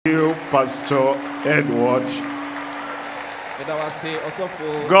Pastor Edward.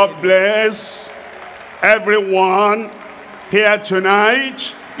 God bless everyone here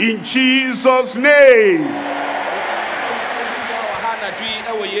tonight in Jesus' name.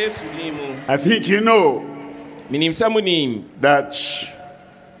 I think you know that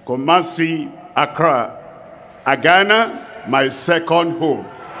Kumasi, Accra, Ghana, my second home.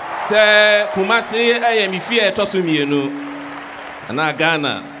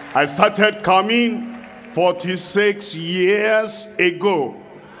 I started coming 46 years ago.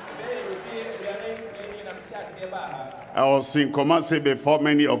 I was in Kumasi before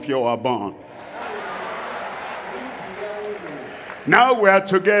many of you were born. Now we are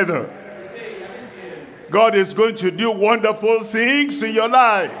together. God is going to do wonderful things in your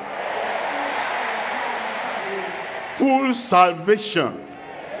life. Full salvation.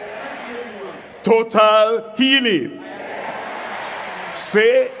 Total healing.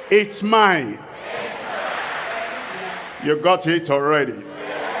 Say, it's mine. You got it already.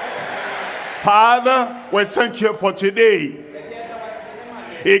 Father, we thank you for today.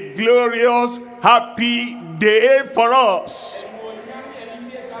 A glorious, happy day for us.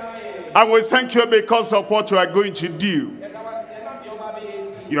 And we thank you because of what you are going to do.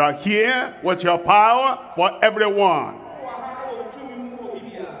 You are here with your power for everyone.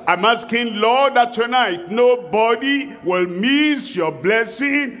 I'm asking, Lord, that tonight nobody will miss your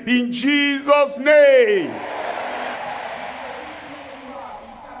blessing in Jesus' name.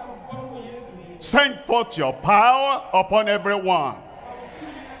 Send forth your power upon everyone.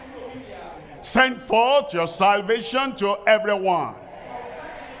 Send forth your salvation to everyone.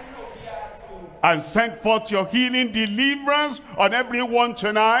 And send forth your healing deliverance on everyone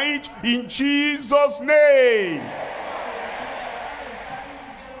tonight in Jesus' name.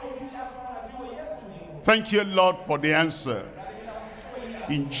 Thank you, Lord, for the answer.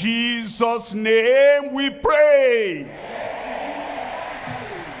 In Jesus' name we pray.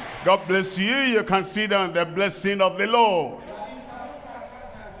 God bless you. You can sit down. The blessing of the Lord.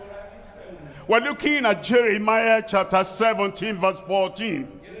 We're looking at Jeremiah chapter 17 verse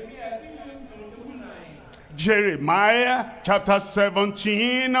 14. Jeremiah chapter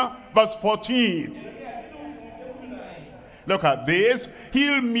 17 verse 14. Look at this.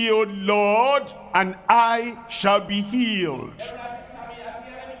 Heal me, O Lord, and I shall be healed.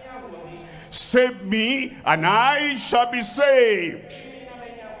 Save me, and I shall be saved.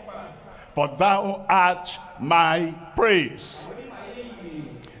 For thou art my praise.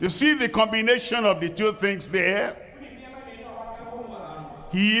 You see the combination of the two things there?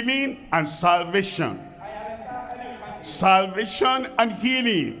 Healing and salvation. Salvation and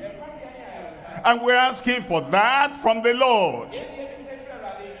healing. And we're asking for that from the Lord.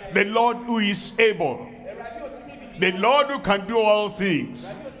 The Lord who is able. The Lord who can do all things.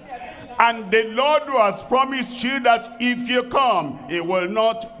 And the Lord who has promised you that if you come, he will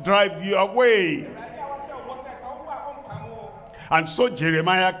not drive you away. And so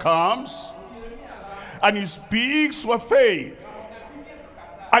Jeremiah comes and he speaks with faith.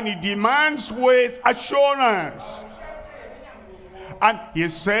 And he demands with assurance. And he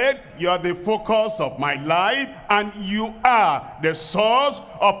said, you are the focus of my life, and you are the source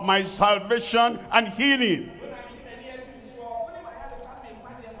of my salvation and healing.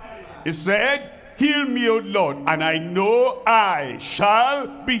 He said, heal me, O Lord, and I know I shall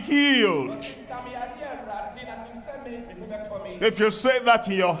be healed. If you say that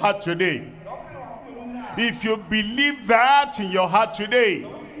in your heart today, if you believe that in your heart today,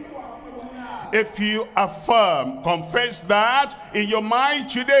 if you affirm, confess that in your mind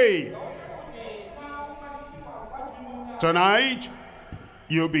today, tonight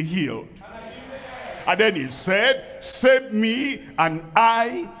you'll be healed. And then he said, save me and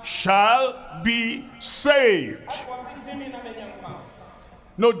I shall be saved.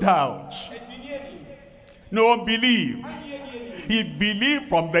 No doubt, no unbelief. He believed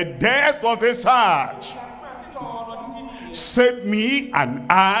from the depth of his heart. Save me and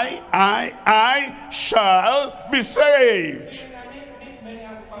I shall be saved.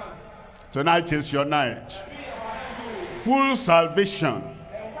 Tonight is your night. Full salvation.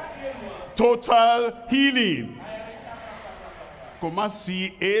 Total healing.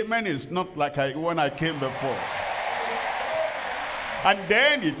 Kumasi, amen, is not like when I came before. And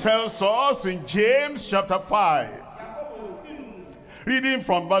then he tells us in James chapter 5, reading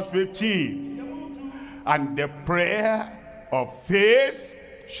from verse 15, and the prayer of faith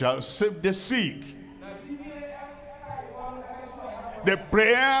shall save the sick. The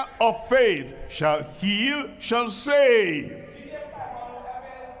prayer of faith shall heal, shall save.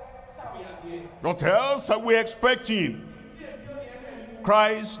 What else are we expecting?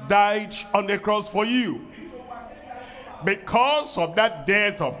 Christ died on the cross for you. Because of that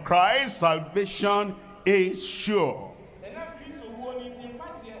death of Christ, salvation is sure.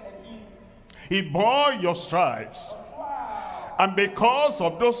 He bore your stripes. And because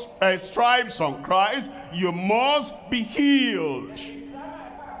of those stripes on Christ, you must be healed.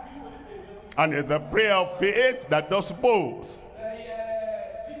 And it's a prayer of faith that does both.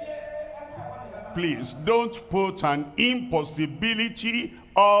 Please don't put an impossibility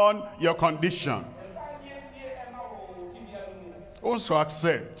on your condition. Also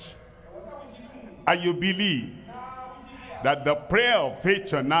accept and you believe that the prayer of faith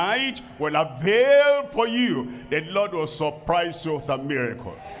tonight will avail for you. The Lord will surprise you with a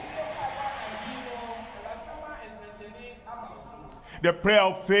miracle. The prayer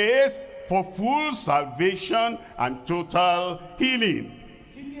of faith for full salvation and total healing.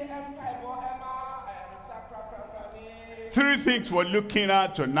 Three things we're looking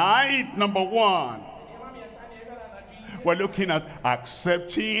at tonight. Number one, we're looking at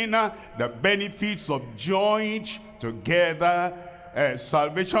accepting the benefits of joined together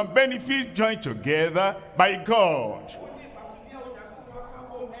salvation, benefits joined together by God.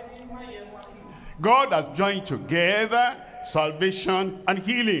 God has joined together salvation and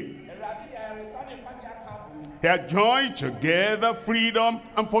healing. He has joined together freedom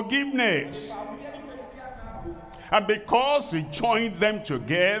and forgiveness. And because he joined them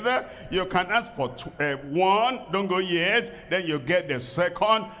together, you can ask for one, don't go yet, then you get the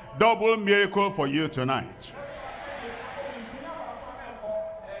second double miracle for you tonight.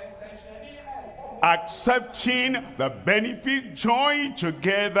 Accepting the benefit joined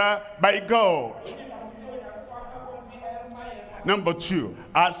together by God. Number two,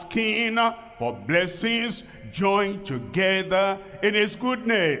 asking for blessings joined together in his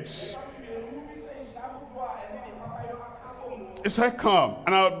goodness. He said, come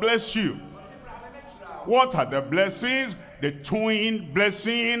and I'll bless you. What are the blessings? The twin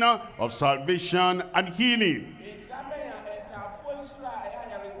blessing of salvation and healing.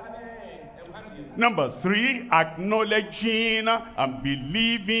 Number three, acknowledging and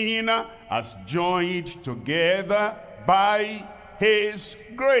believing as joined together by his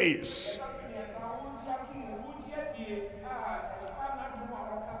grace.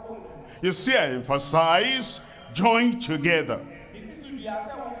 You see, I emphasize joined together.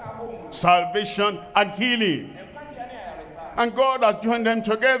 Salvation and healing. And God has joined them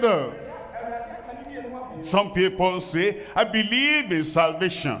together. Some people say, I believe in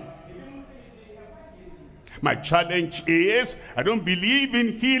salvation. My challenge is, I don't believe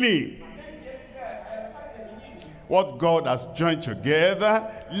in healing. What God has joined together,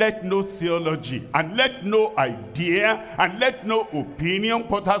 let no theology, and let no idea, and let no opinion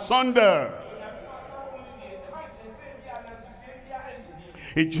put asunder.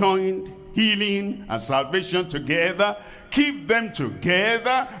 He joined healing and salvation together. Keep them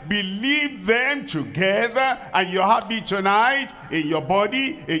together, believe them together, and you're happy tonight in your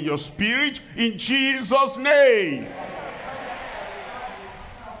body, in your spirit, in Jesus' name.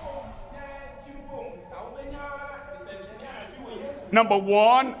 Number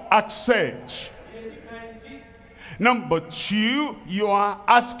one, accept. Number two, you are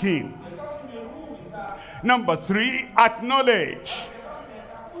asking. Number three, acknowledge.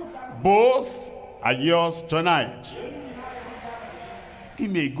 Both are yours tonight.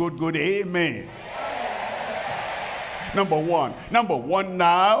 Give me a good amen. Number one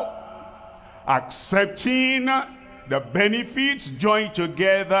now, accepting the benefits joined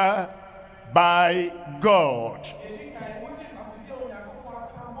together by God.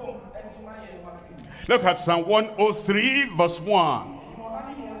 Look at Psalm 103 verse 1.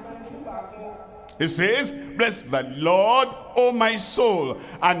 It says, bless the Lord, O my soul,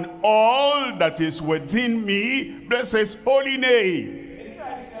 and all that is within me, bless his holy name.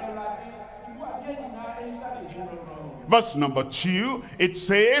 Verse number 2, it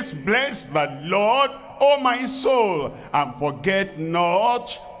says, bless the Lord, O my soul, and forget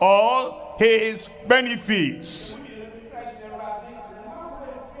not all his benefits.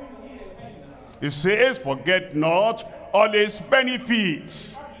 It says, forget not all his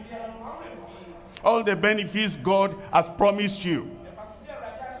benefits. All the benefits God has promised you.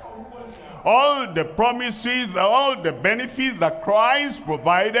 All the promises, all the benefits that Christ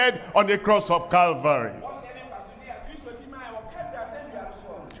provided on the cross of Calvary.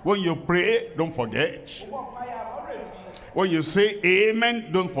 When you pray, don't forget. When you say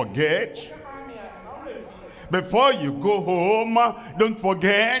amen, don't forget. Before you go home, don't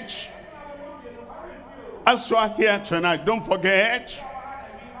forget. As you are here tonight, don't forget.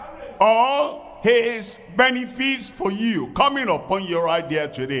 All his benefits for you coming upon your idea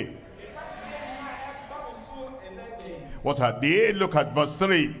today. What are they? Look at verse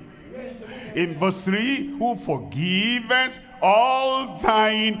 3. In verse 3, who forgiveth all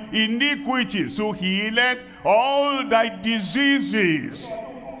thine iniquities, who healeth all thy diseases.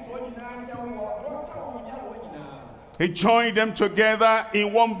 He joined them together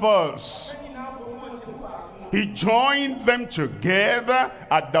in one verse. He joined them together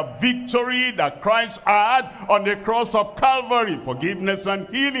at the victory that Christ had on the cross of Calvary, forgiveness and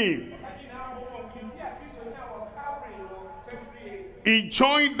healing. He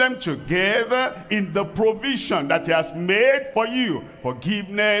joined them together in the provision that he has made for you,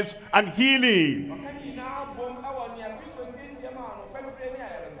 forgiveness and healing.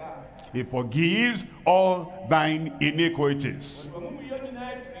 He forgives all thine iniquities.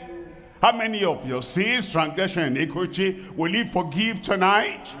 How many of your sins, transgression, and iniquity will he forgive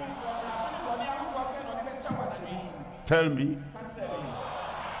tonight? Tell me.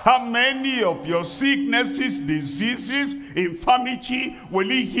 How many of your sicknesses, diseases, infirmity will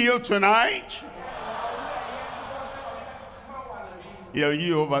he heal tonight? He'll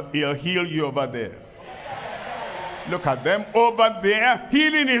heal you over there. Look at them over there.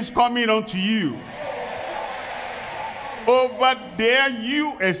 Healing is coming unto you. Over there,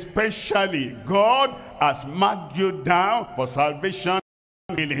 you especially, God has marked you down for salvation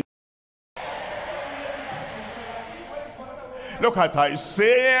and healing. Look at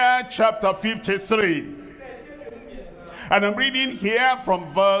Isaiah chapter 53. And I'm reading here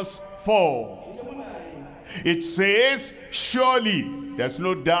from verse 4. It says, surely, there's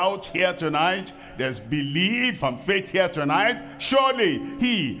no doubt here tonight, there's belief and faith here tonight. Surely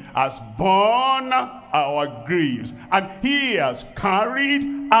he has borne our griefs and he has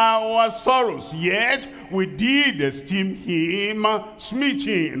carried our sorrows. Yet we did esteem him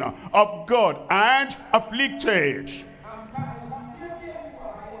smitten of God and afflicted.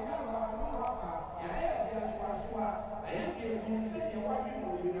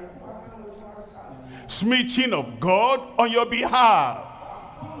 Smitten of God on your behalf.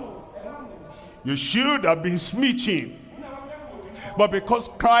 You should have been smitten. But because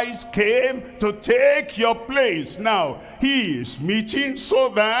Christ came to take your place, now he is smitten so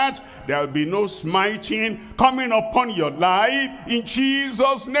that there will be no smiting coming upon your life in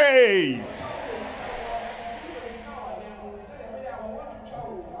Jesus' name.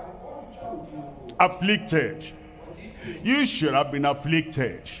 Afflicted. You should have been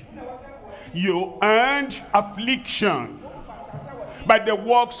afflicted. You earned affliction by the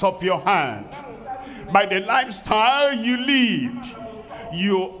works of your hand, by the lifestyle you lived.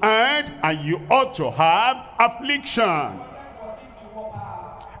 You earned and you ought to have affliction.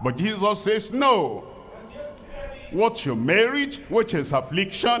 But Jesus says, no. What you merit, which is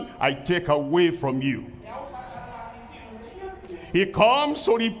affliction, I take away from you. He comes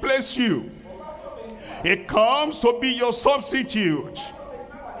to replace you. He comes to be your substitute.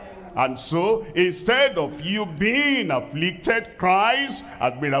 And so, instead of you being afflicted, Christ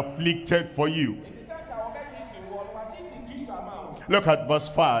has been afflicted for you. Look at verse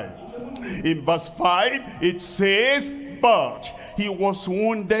 5. In verse 5, it says, but he was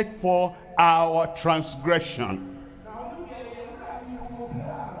wounded for our transgression.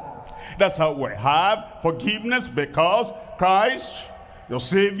 That's how we have forgiveness, because Christ, your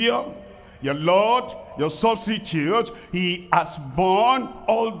Savior, your Lord, your substitute, he has borne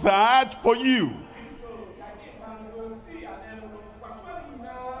all that for you.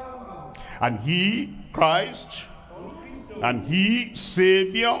 And he, Christ, and he,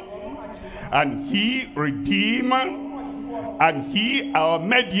 Savior, and he, Redeemer, and he, our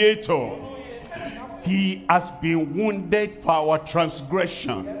mediator, he has been wounded for our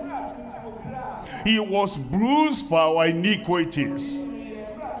transgression. He was bruised for our iniquities.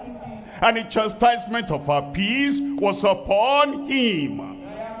 And the chastisement of our peace was upon him.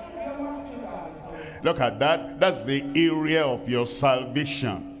 Look at that. That's the area of your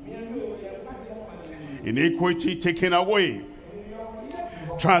salvation. Iniquity taken away.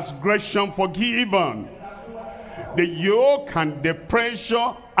 Transgression forgiven. The yoke and the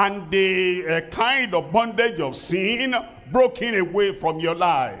pressure and the kind of bondage of sin broken away from your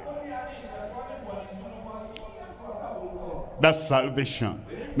life. That's salvation.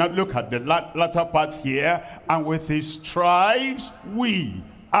 Now look at the latter part here. And with his stripes we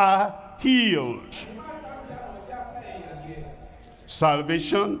are healed.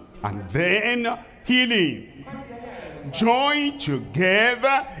 Salvation and then healing. Joined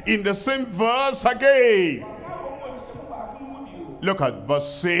together in the same verse again. Look at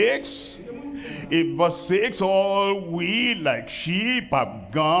verse 6. In verse 6, all we like sheep have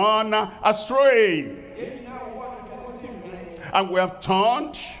gone astray, and we have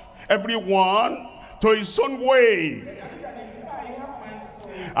turned everyone to his own way.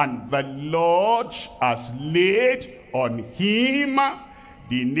 And the Lord has laid on him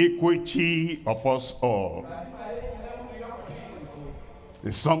the iniquity of us all.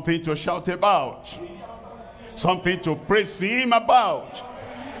 There's something to shout about, something to praise him about,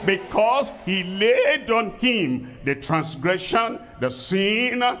 because he laid on him the transgression, the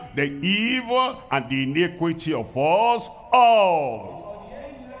sin, the evil, and the iniquity of us all.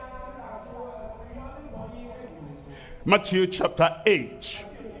 Matthew chapter 8.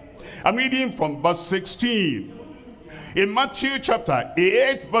 I'm reading from verse 16. In Matthew chapter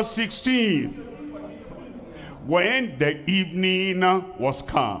 8, verse 16. When the evening was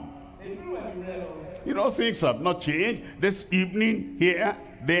come. You know, things have not changed. This evening, here,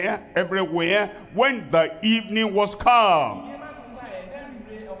 there, everywhere. When the evening was come,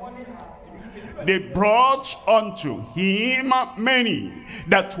 they brought unto him many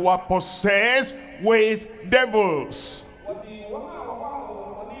that were possessed with devils,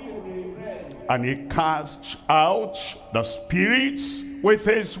 and he cast out the spirits with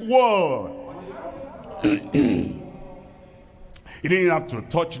his word. He didn't have to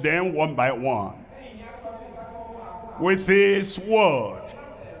touch them one by one. With his word,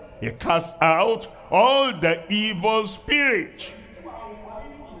 he cast out all the evil spirits.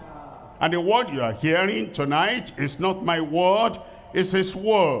 And the word you are hearing tonight is not my word, it's his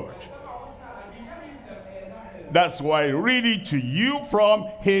word. That's why I read it to you from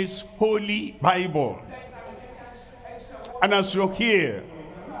his holy Bible. And as you hear,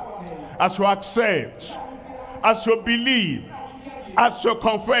 as you accept, as you believe, as you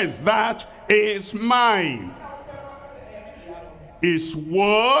confess, that is mine. His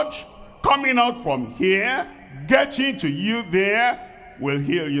word coming out from here, getting to you there, will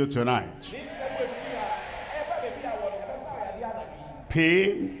heal you tonight.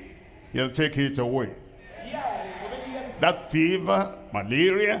 Pain, he'll take it away. That fever,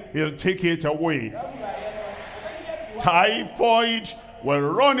 malaria, he'll take it away. Typhoid will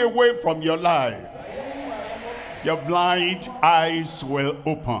run away from your life. Your blind eyes will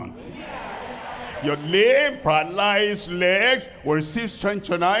open. Your lame, paralyzed legs will receive strength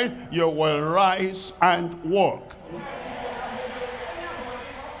tonight. You will rise and walk.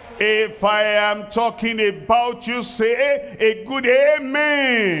 If I am talking about you, say a good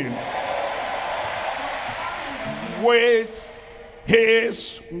amen. With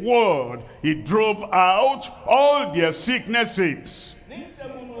his word, he drove out all their sicknesses.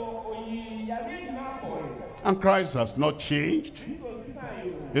 And Christ has not changed.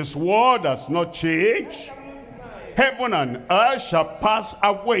 His word has not changed. Heaven and earth shall pass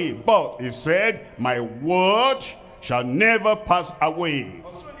away, but he said, my word shall never pass away.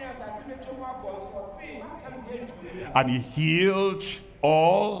 And he healed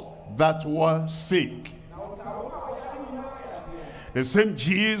all that were sick. The same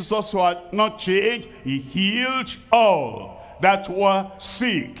Jesus who had not changed, he healed all that were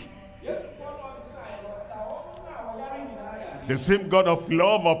sick. The same God of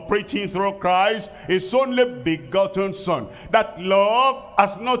love operating through Christ, his only begotten Son. That love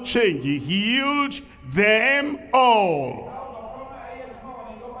has not changed. He healed them all.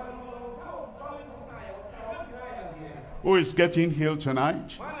 Who is getting healed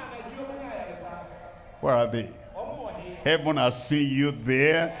tonight? Where are they? Heaven has seen you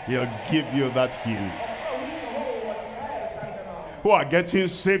there. He'll give you that healing. Who are getting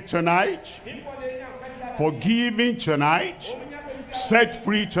saved tonight? Forgiven tonight? Set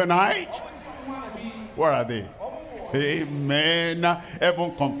free tonight? Where are they? Amen.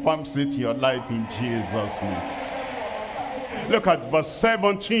 Heaven confirms it in your life in Jesus' name. Look at verse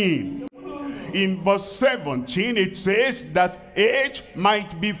 17. In verse 17 it says that it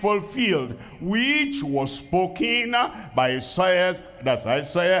might be fulfilled, which was spoken by Isaiah, that's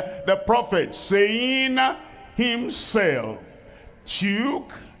Isaiah the prophet, saying, himself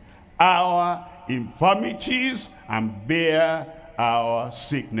took our infirmities and bare our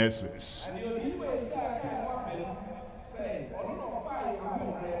sicknesses.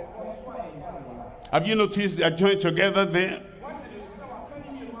 Have you noticed they are joined together there?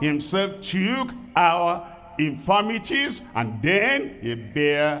 Himself took our infirmities and then he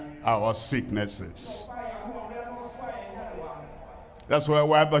bare our sicknesses. That's why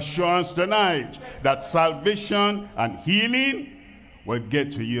we have assurance tonight that salvation and healing will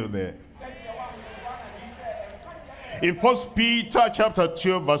get to you there. In 1 Peter chapter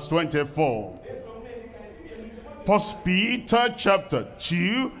 2 verse 24. 1 Peter chapter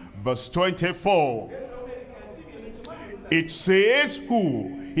 2 verse 24. It says,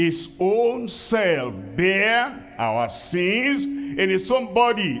 who his own self bare our sins in his own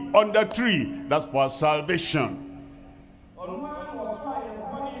body on the tree. That's for salvation.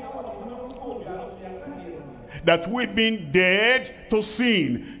 That we being dead to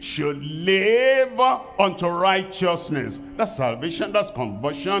sin should live unto righteousness. That's salvation, that's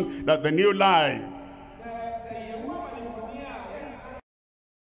conversion, that's the new life.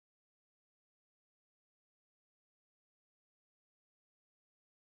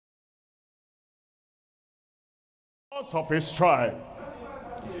 Because of his trial,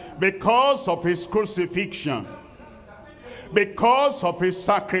 because of his crucifixion, because of his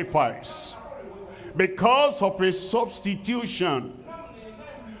sacrifice, because of his substitution,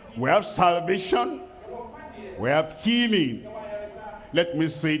 we have salvation, we have healing. Let me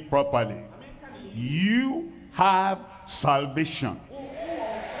say it properly. You have salvation.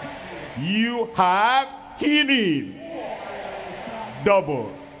 You have healing.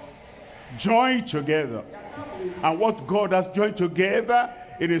 Double. Joined together. And what God has joined together,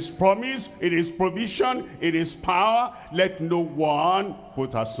 it is promise, it is provision, it is power. Let no one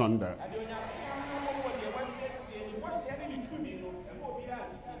put asunder.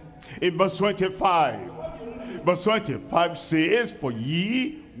 In verse 25 says, for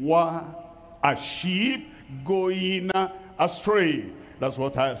ye were as sheep going astray. That's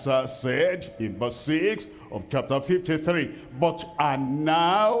what Isaiah said in verse 6 of chapter 53. But are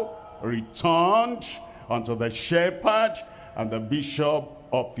now returned unto the shepherd and the bishop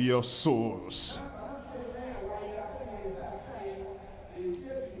of your souls.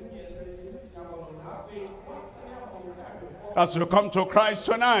 As you come to Christ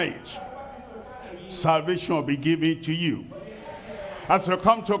tonight, salvation will be given to you. As you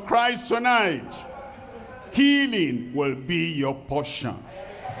come to Christ tonight, healing will be your portion.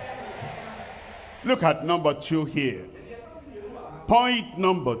 Look at number 2 here. Point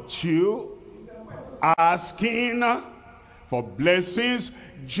number 2, asking for blessings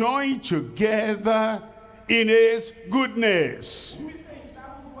joined together in his goodness.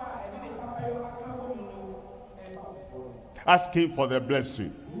 Asking for the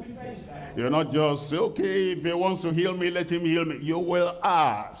blessing. You're not just say, okay, if he wants to heal me, let him heal me. You will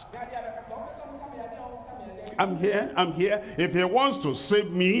ask. I'm here. If he wants to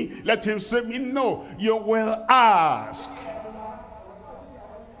save me, let him save me. No, you will ask.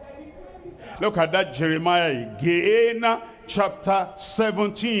 Look at that Jeremiah again, chapter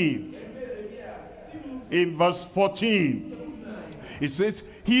 17. In verse 14. It says,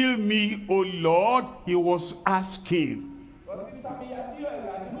 heal me, O Lord. He was asking.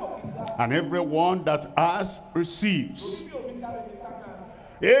 And everyone that asks receives.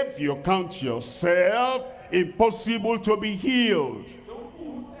 If you count yourself impossible to be healed,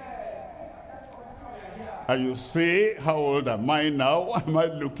 and you say, how old am I now? Am I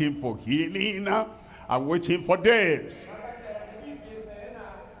looking for healing? I'm waiting for death.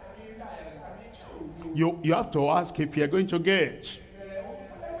 You have to ask if you're going to get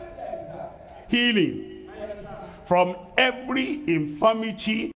healing from every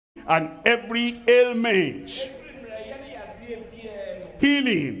infirmity and every ailment.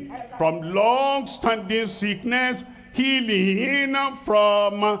 Healing from long-standing sickness. Healing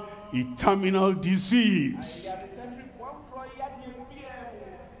from a terminal disease.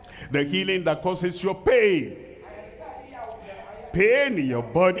 The healing that causes your pain. Pain in your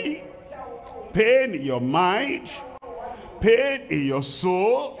body. Pain in your mind. Pain in your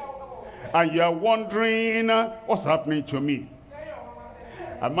soul. And you are wondering, what's happening to me?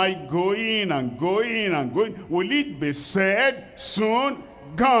 Am I going and going and going? Will it be said soon?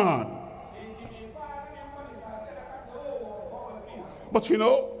 Gone. But you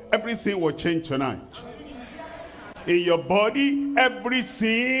know, everything will change tonight. In your body,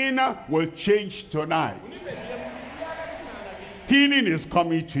 everything will change tonight. Healing is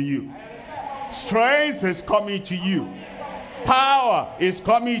coming to you. Strength is coming to you. Power is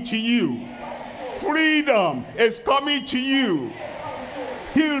coming to you. Freedom is coming to you.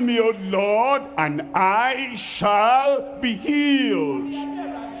 Heal me, O Lord, and I shall be healed.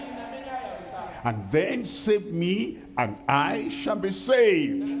 And then save me, and I shall be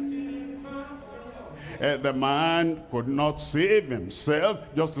saved. The man could not save himself,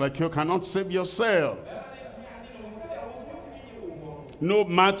 just like you cannot save yourself. No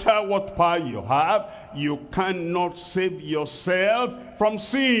matter what power you have, you cannot save yourself from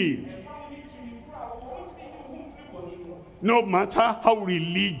sin. No matter how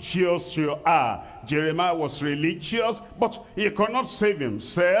religious you are. Jeremiah was religious, but he could not save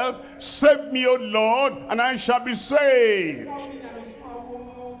himself. Save me, O Lord, and I shall be saved.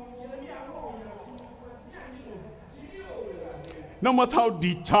 No matter how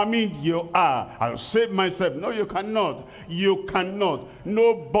determined you are, I'll save myself. No, you cannot. You cannot.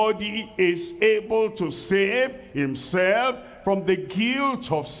 Nobody is able to save himself from the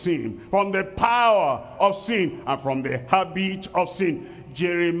guilt of sin, from the power of sin, and from the habit of sin.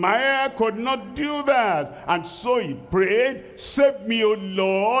 Jeremiah could not do that. And so he prayed, save me, O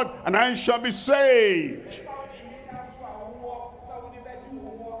Lord, and I shall be saved.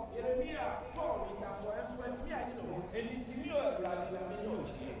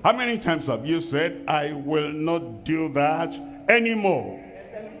 How many times have you said, I will not do that anymore?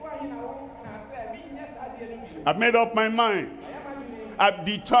 I've made up my mind. I've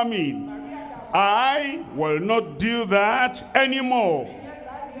determined. I will not do that anymore.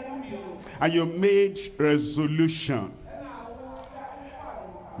 And you made resolution.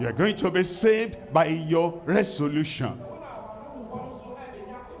 You're going to be saved by your resolution.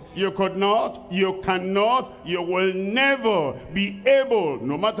 You could not, you cannot, you will never be able,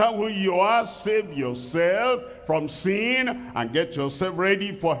 no matter who you are, save yourself from sin and get yourself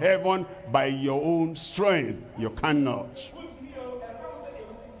ready for heaven by your own strength. You cannot.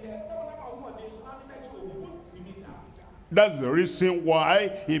 That's the reason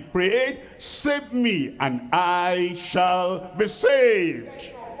why he prayed, save me and I shall be saved.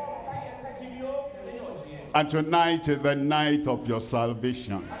 And tonight is the night of your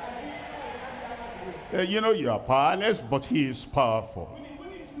salvation. You know you are powerless, but he is powerful.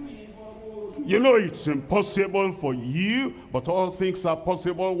 You know it's impossible for you, but all things are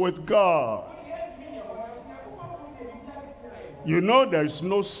possible with God. You know there is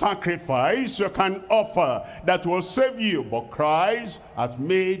no sacrifice you can offer that will save you, but Christ has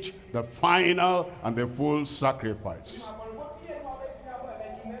made the final and the full sacrifice.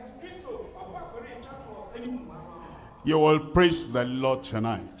 You will praise the Lord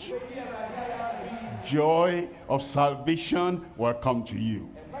tonight. Joy of salvation will come to you.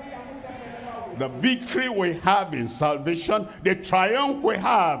 The victory we have in salvation, the triumph we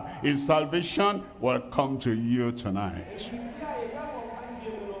have in salvation will come to you tonight.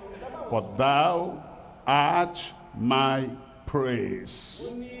 For thou art my praise.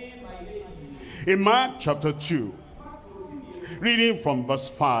 In Mark chapter 2, reading from verse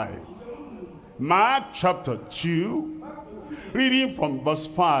 5. Mark chapter 2, reading from verse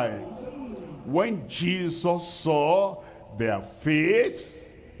 5. When Jesus saw their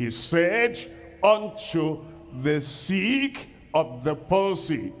faith, he said unto the sick of the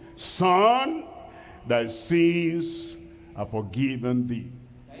palsy, Son, thy sins are forgiven thee.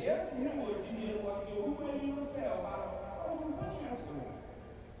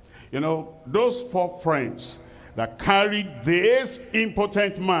 You know, those 4 friends that carried this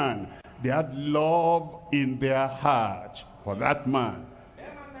impotent man, they had love in their heart for that man.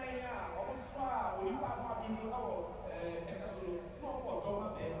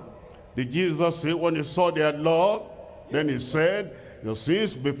 Did Jesus say when he saw their love, then he said, your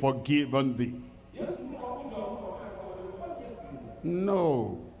sins be forgiven thee?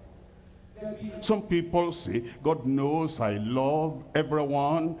 No. Some people say, God knows I love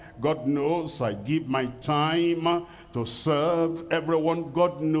everyone. God knows I give my time to serve everyone.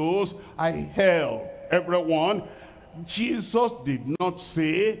 God knows I help everyone. Jesus did not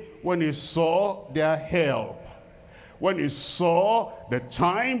say when he saw their help, when he saw the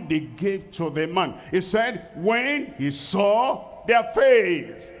time they gave to the man. He said when he saw their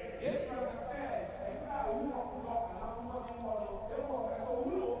faith.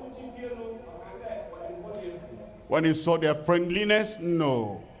 When he saw their friendliness,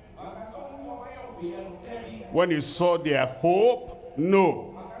 no. When he saw their hope,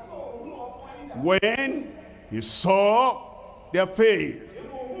 no. When he saw their faith.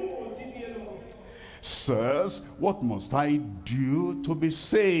 Sirs, what must I do to be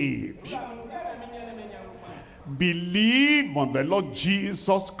saved? Believe on the Lord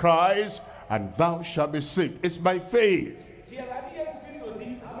Jesus Christ, and thou shalt be saved. It's by faith.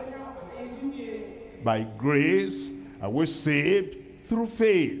 By grace are we saved through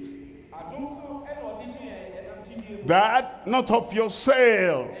faith. That not of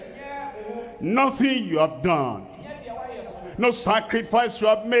yourself, nothing you have done, no sacrifice you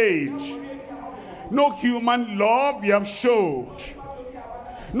have made, no human love you have showed,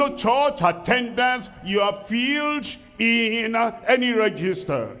 no church attendance you have filled in any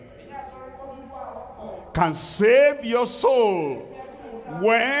register can save your soul.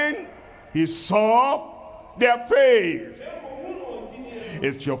 When he saw their faith,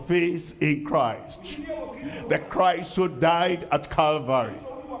 it's your faith in Christ, the Christ who died at Calvary,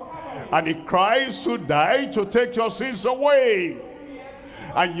 and the Christ who died to take your sins away,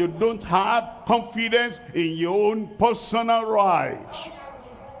 and you don't have confidence in your own personal right,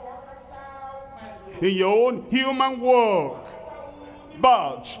 in your own human work,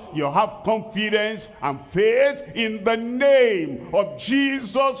 but you have confidence and faith in the name of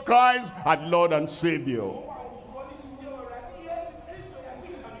Jesus Christ, our Lord and Savior.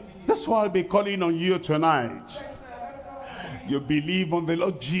 That's why I'll be calling on you tonight. You believe on the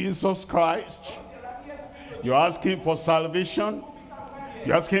Lord Jesus Christ. You're asking for salvation.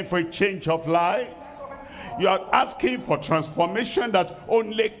 You're asking for a change of life. You are asking for transformation that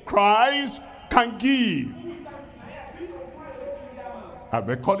only Christ can give. I'll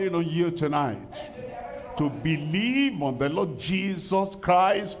be calling on you tonight to believe on the Lord Jesus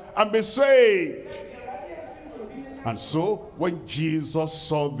Christ and be saved. And so when Jesus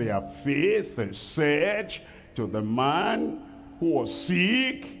saw their faith, he said to the man who was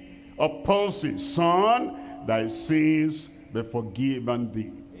sick of palsy, "Son, thy sins be forgiven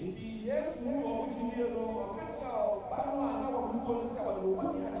thee."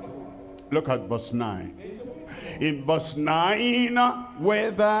 Look at verse 9. In verse 9,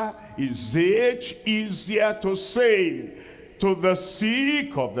 whether is it easier to say to the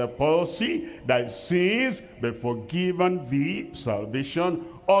sick of the palsy, "Thy sins be forgiven thee," salvation,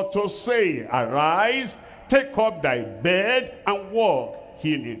 or to say, "Arise, take up thy bed and walk,"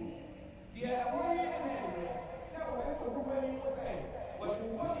 healing?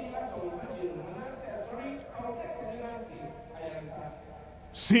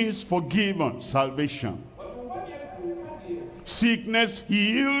 Sins forgiven, salvation. Sickness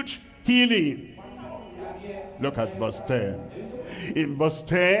healed, healing. Look at verse 10. In verse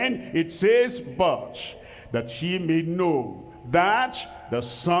 10 it says, "But that ye may know that the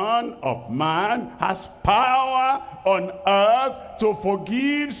Son of Man has power on earth to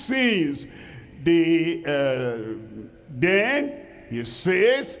forgive sins." Then he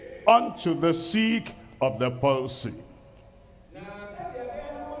says unto the sick of the palsy.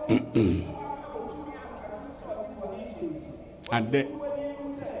 And then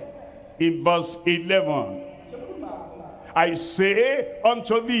in verse 11, "I say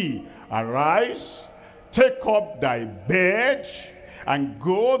unto thee, arise, take up thy bed, and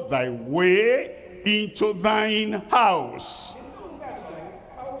go thy way into thine house."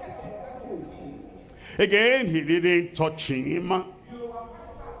 Again, he didn't touch him.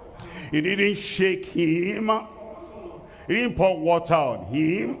 He didn't shake him. He didn't pour water on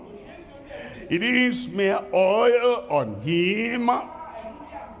him. He didn't smear oil on him.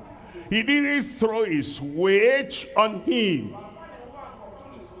 He didn't throw his weight on him.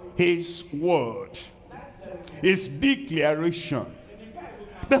 His word, his declaration,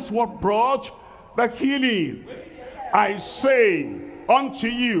 that's what brought the healing. "I say unto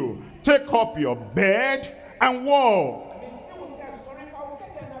you, take up your bed and walk."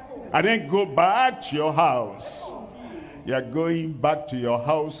 And then go back to your house. You are going back to your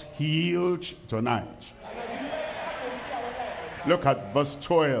house healed tonight. Look at verse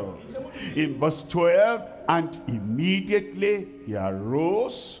 12. In verse 12, "And immediately he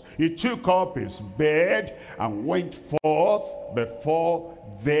arose, he took up his bed and went forth before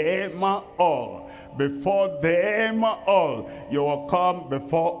them all." Before them all. You will come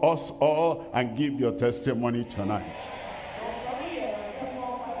before us all and give your testimony tonight.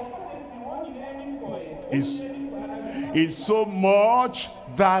 It's so much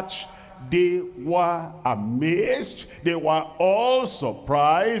that they were amazed. They were all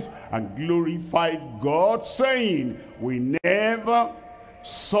surprised and glorified God, saying, "We never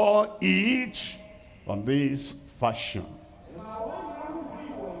saw it on this fashion."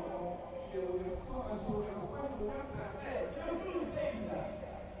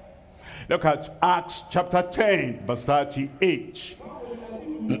 Look at Acts chapter 10, verse 38.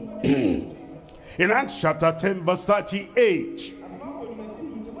 In Acts chapter 10, verse 38,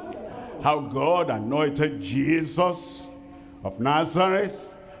 how God anointed Jesus of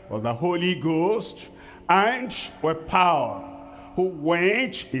Nazareth with the Holy Ghost and with power, who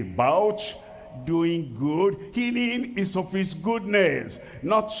went about doing good. Healing is of his goodness,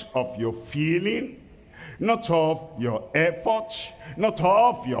 not of your feeling, not of your effort, not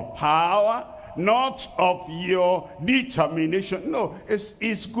of your power, not of your determination. No, it's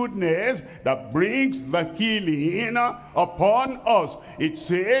his goodness that brings the healing upon us. It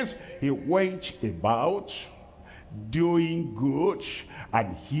says he went about doing good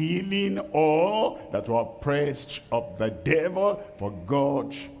and healing all that were oppressed of the devil, for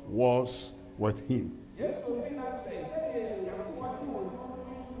God was with him.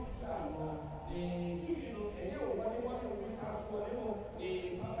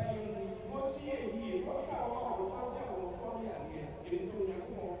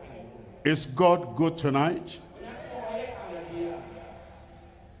 Is God good tonight?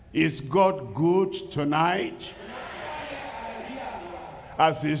 Is God good tonight?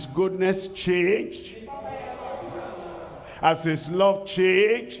 Has his goodness changed? Has his love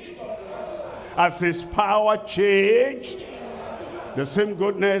changed? Has his power changed? The same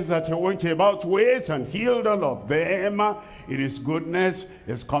goodness that he went about with and healed all of them, in his goodness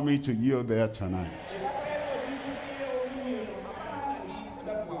is coming to you there tonight.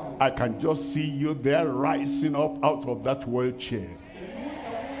 I can just see you there rising up out of that wheelchair.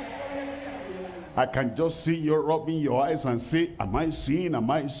 I can just see you rubbing your eyes and say, am I seeing? Am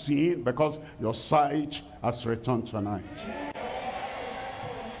I seeing? Because your sight has returned tonight.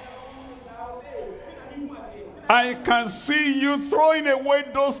 I can see you throwing away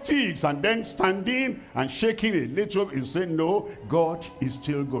those sticks and then standing and shaking a little bit. You say, no, God is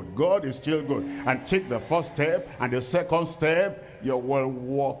still good. God is still good. And take the first step and the second step, you will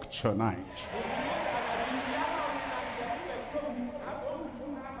walk tonight.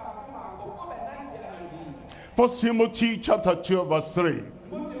 First Timothy chapter 2 verse 3.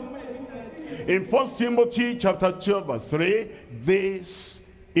 In 1 Timothy chapter 2 verse 3, this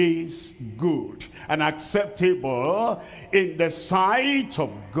is good and acceptable in the sight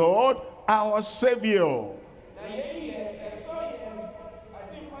of God our Savior.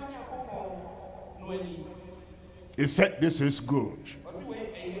 He said this is good.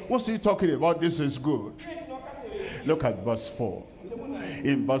 What's he talking about? This is good. Look at verse 4.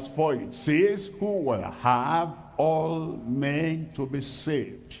 In verse 4 it says, who will have all men to be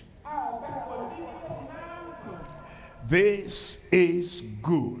saved. This is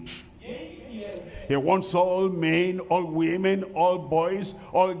good. He wants all men, all women, all boys,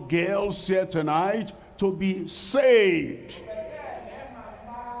 all girls here tonight to be saved.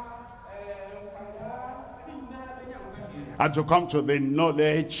 And to come to the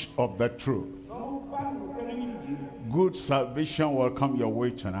knowledge of the truth. Good salvation will come your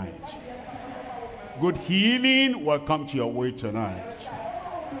way tonight. Good healing will come to your way tonight.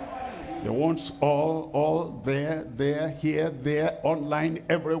 He wants all there, here, there, online,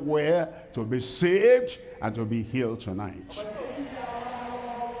 everywhere to be saved and to be healed tonight.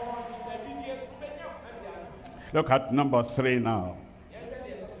 Look at number 3 now.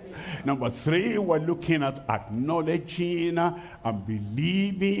 Number 3, we're looking at acknowledging and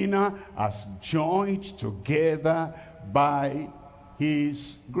believing as joined together by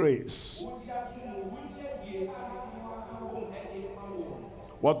his grace.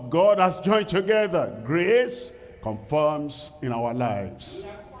 What God has joined together, grace confirms in our lives.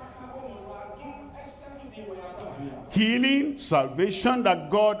 Healing, salvation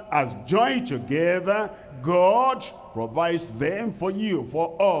that God has joined together, God provides them for you, for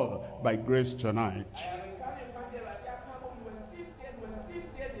all, by grace tonight.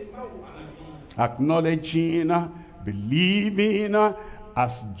 Acknowledging, believing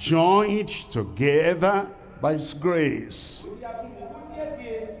as joined together by his grace.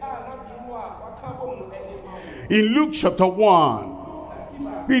 In Luke chapter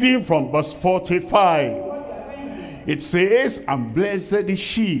 1, reading from verse 45, it says, and blessed is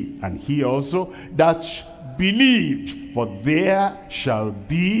she, and he also, that believed, for there shall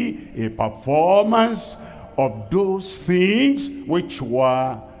be a performance of those things which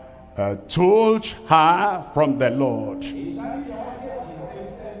were told her from the Lord.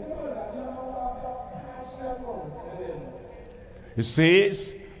 It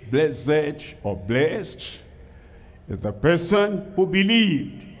says, blessed or blessed is the person who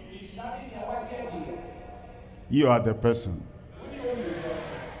believed. You are the person.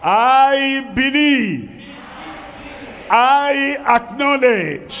 I believe. I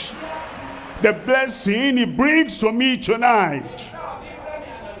acknowledge the blessing he brings to me tonight.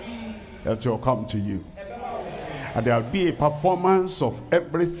 That will come to you. And there will be a performance of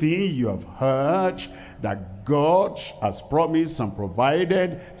everything you have heard, that God has promised and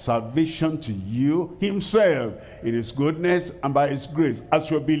provided salvation to you himself in his goodness and by his grace.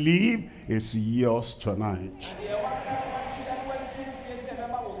 As you believe, it's yours tonight.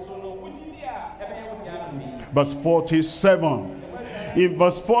 Verse 47. In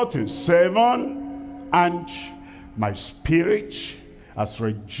verse 47, and my spirit has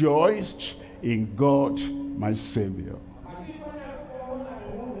rejoiced in God my Savior.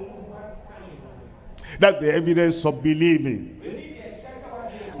 That's the evidence of believing.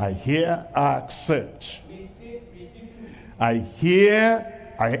 I hear, I accept. I hear,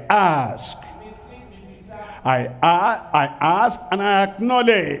 I ask. I ask and I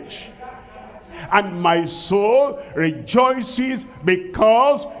acknowledge. And my soul rejoices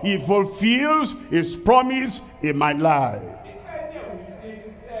because he fulfills his promise in my life.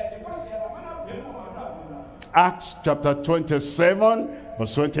 Acts chapter 27,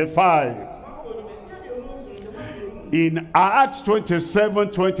 verse 25. In Acts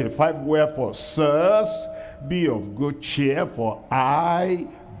 27, 25, wherefore, sirs, be of good cheer, for I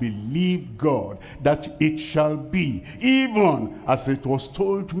believe God, that it shall be, even as it was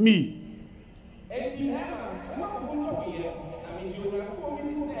told me.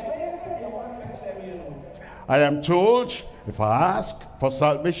 I am told, if I ask for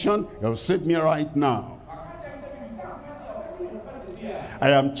salvation, he'll save me right now. I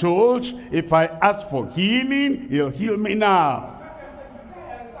am told, if I ask for healing, he'll heal me now.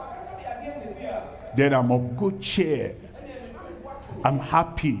 Then I'm of good cheer. I'm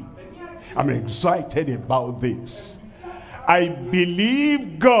happy. I'm excited about this. I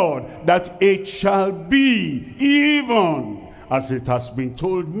believe God that it shall be, even as it has been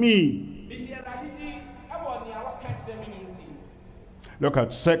told me. Look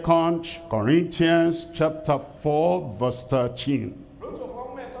at 2 Corinthians chapter 4, verse 13.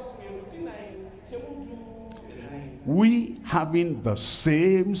 We having the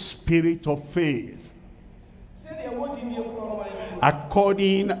same spirit of faith,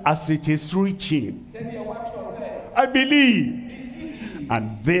 according as it is written, I believe,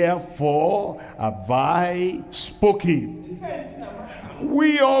 and therefore have I spoken.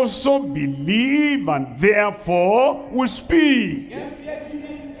 We also believe, and therefore we speak.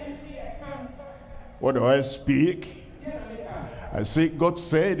 What do I speak? I say, God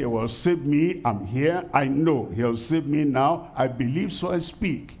said he will save me. I'm here. I know he'll save me now. I believe, so I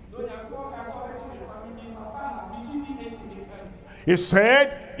speak. He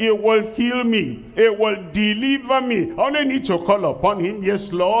said he will heal me. He will deliver me. I only need to call upon him.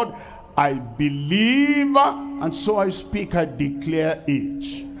 Yes, Lord, I believe, and so I speak, I declare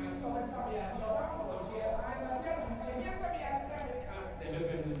it.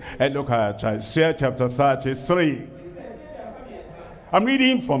 And look at Isaiah chapter 33. I'm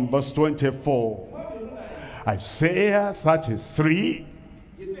reading from verse 24. Isaiah 33,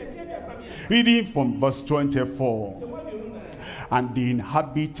 reading from verse 24. And the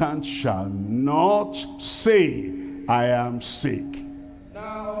inhabitants shall not say, I am sick.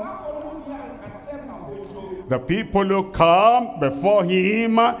 The people who come before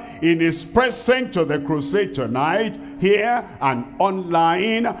him in his presence to the crusade tonight, here and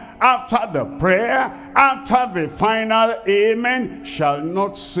online, after the prayer, after the final amen, shall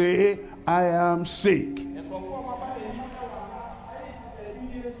not say, I am sick.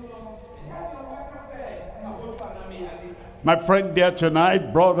 My friend there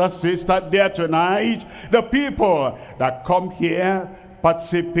tonight, brother, sister there tonight, the people that come here,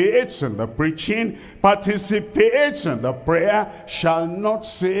 participates in the preaching, participates in the prayer, shall not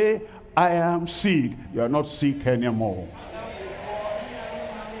say, I am sick. You are not sick anymore.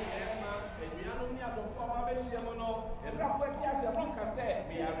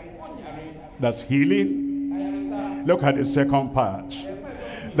 That's healing. Look at the second part.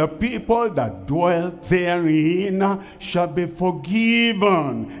 The people that dwell therein shall be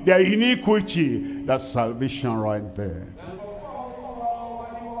forgiven their iniquity. That's salvation right there.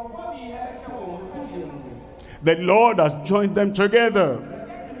 The Lord has joined them together.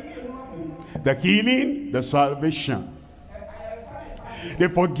 The healing, the salvation, the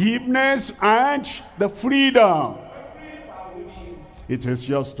forgiveness, and the freedom. It is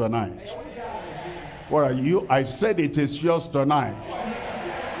yours tonight. Where are you? I said it is yours tonight.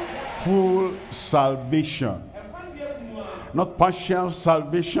 Full salvation. Not partial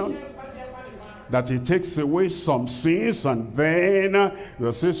salvation, that it takes away some sins and then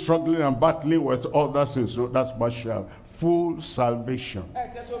you're still struggling and battling with other sins. No, that's partial. Full salvation.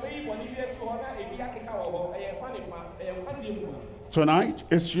 Tonight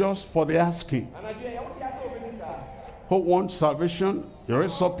is yours for the asking. Who wants salvation? You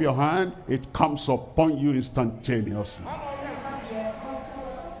raise up your hand, it comes upon you instantaneously.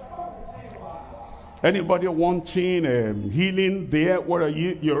 Anybody wanting healing there? Where are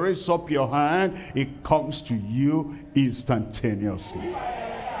you? You raise up your hand, it comes to you instantaneously.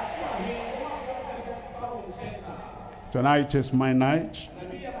 Tonight is my night.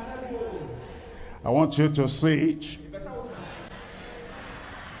 I want you to say it.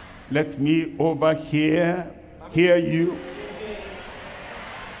 Let me over here hear you.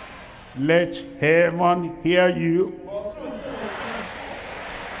 Let heaven hear you.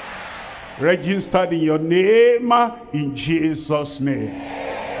 Registered in your name, in Jesus' name.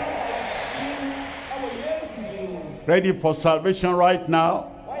 Ready for salvation right now?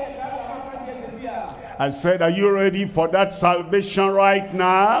 I said, are you ready for that salvation right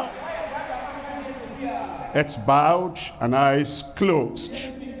now? Heads bowed and eyes closed.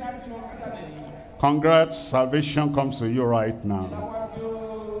 Congrats, salvation comes to you right now.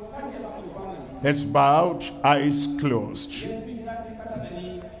 Heads bowed, eyes closed.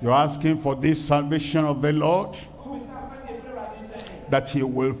 You're asking for this salvation of the Lord, that he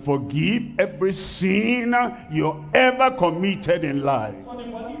will forgive every sin you ever committed in life.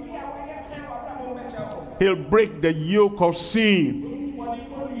 He'll break the yoke of sin.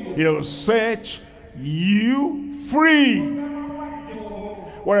 He'll set you free.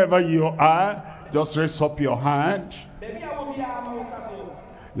 Wherever you are, just raise up your hand.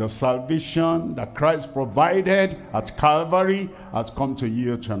 Your salvation that Christ provided at Calvary has come to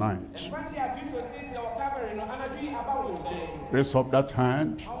you tonight. Raise up that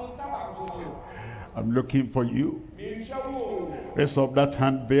hand. I'm looking for you. Raise up that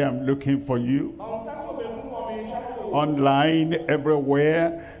hand there. I'm looking for you. Online,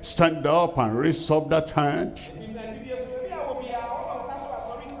 everywhere, stand up and raise up that hand.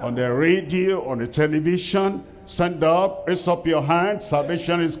 On the radio, on the television, stand up, raise up your hand.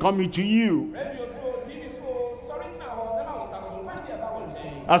 Salvation is coming to you.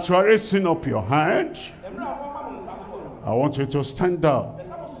 As you are raising up your hand, I want you to stand up.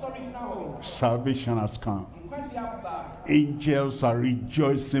 Salvation has come. Angels are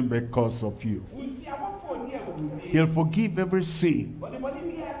rejoicing because of you. He'll forgive every sin.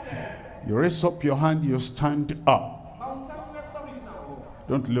 You raise up your hand, you stand up.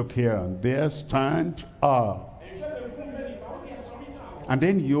 Don't look here and there, stand up. And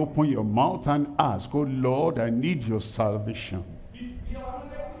then you open your mouth and ask, oh Lord, I need your salvation.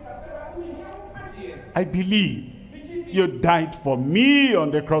 I believe you died for me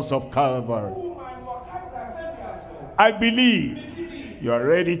on the cross of Calvary. I believe you are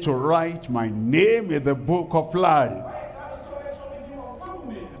ready to write my name in the book of life.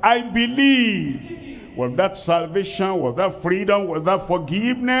 I believe with that salvation, with that freedom, with that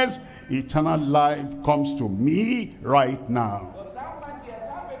forgiveness, eternal life comes to me right now.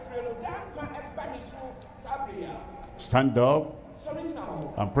 Stand up.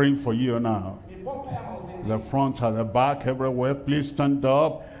 I'm praying for you now. The front and the back, everywhere, please stand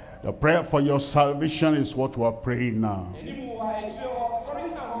up. The prayer for your salvation is what we're praying now.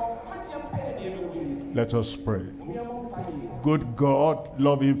 Let us pray. Good God,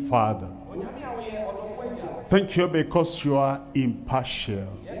 loving Father, thank you because you are impartial.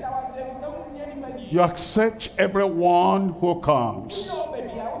 You accept everyone who comes,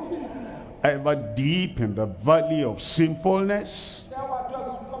 ever deep in the valley of sinfulness,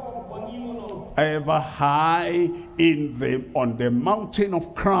 ever high on the mountain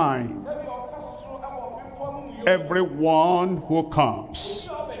of crime. Everyone who comes,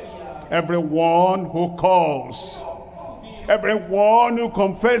 everyone who calls, everyone who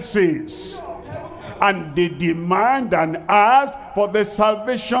confesses, and they demand and ask for the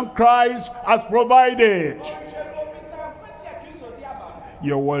salvation Christ has provided.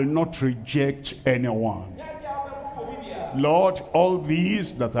 You will not reject anyone. Lord, all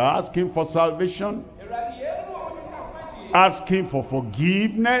these that are asking for salvation, asking for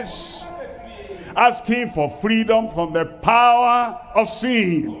forgiveness, asking for freedom from the power of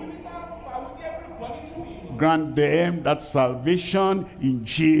sin, grant them that salvation in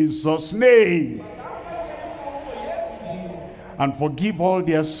Jesus' name. And forgive all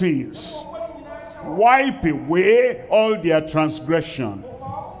their sins. Wipe away all their transgression.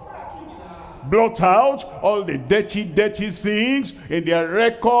 Blot out all the dirty things in their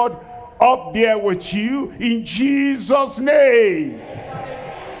record up there with you in Jesus' name.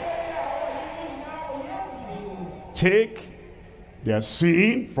 Take their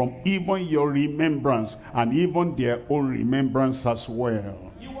sin from even your remembrance and even their own remembrance as well.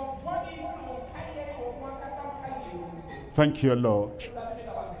 Thank you, Lord.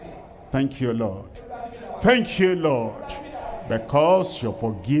 Thank you, Lord. Thank you, Lord. Because your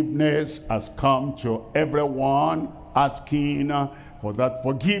forgiveness has come to everyone asking for that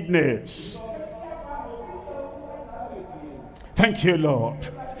forgiveness. Thank you, Lord.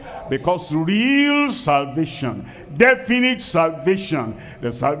 Because real salvation, definite salvation,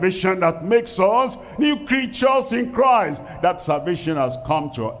 the salvation that makes us new creatures in Christ, that salvation has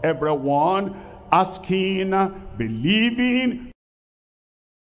come to everyone asking, believing.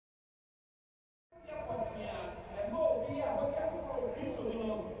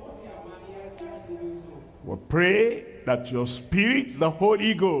 We pray that your spirit, the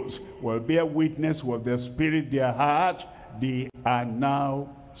Holy Ghost, will bear witness with their spirit, their heart. They are now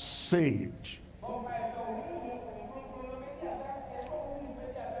saved.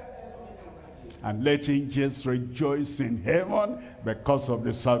 And let angels rejoice in heaven because of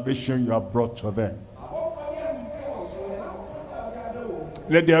the salvation you have brought to them.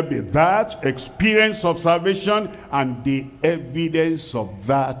 Let there be that experience of salvation and the evidence of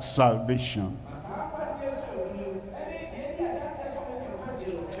that salvation.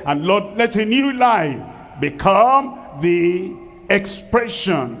 And Lord, let a new life become the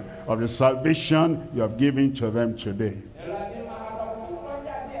expression of the salvation you have given to them today.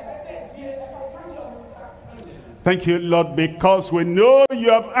 Thank you, Lord, because we know you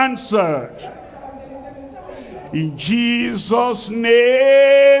have answered. In Jesus'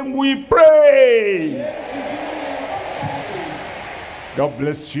 name we pray. God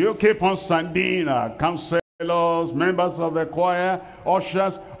bless you. Keep on standing. Counselors, members of the choir,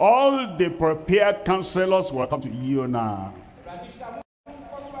 ushers, all the prepared counselors will come to you now.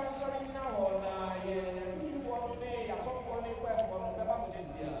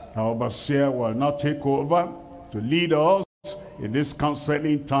 Our overseer will now take over to lead us in this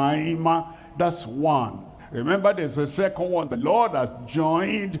counseling time. That's one. Remember, there's a second one. The Lord has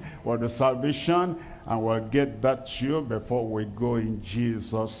joined with the salvation, and we'll get that to you before we go in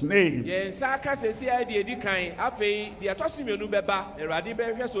Jesus' name. The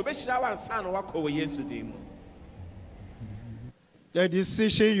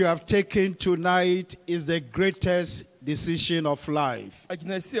decision you have taken tonight is the greatest decision of life.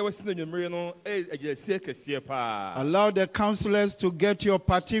 Allow the counselors to get your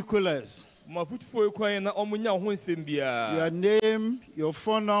particulars. Your name, your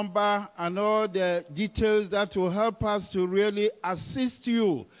phone number, and all the details that will help us to really assist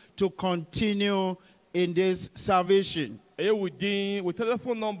you to continue in this salvation.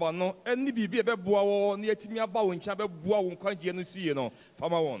 Telephone number no any bibi ebeboa na yatimi aba wo ncha beboa wo nkwaje no suye no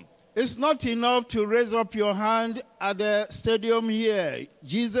fama won. It's not enough to raise up your hand at the stadium here.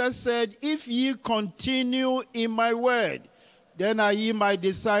 Jesus said, if ye continue in my word, then are ye my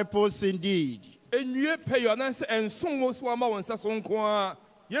disciples indeed. Enwie pay your answer and songo so ama won saso nko a.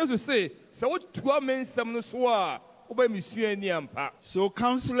 Jesus say, "Se wo tua mensam no so a, oba misua ni ampa." So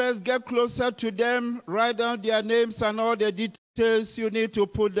counselors, get closer to them, write down their names and all the details you need to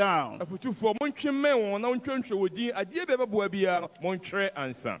put down. By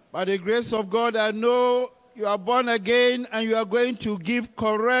the grace of God, I know you are born again and you are going to give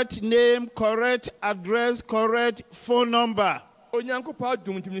correct name, correct address, correct phone number.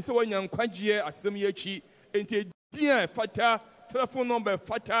 Telephone number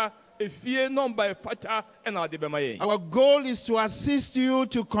fata, our goal is to assist you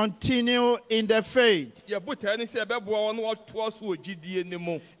to continue in the faith.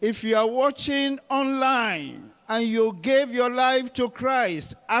 If you are watching online and you gave your life to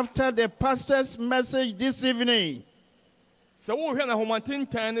Christ after the pastor's message this evening,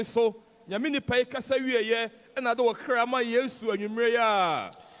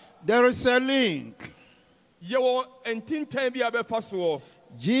 there is a link.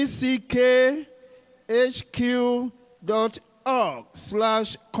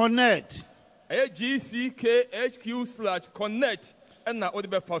 gckhq.org/connect. gckhq/connect.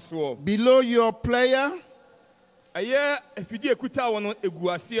 Below your player, please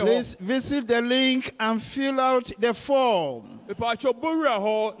visit the link and fill out the form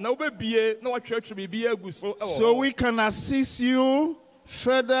so we can assist you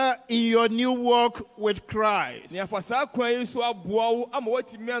further in your new walk with Christ.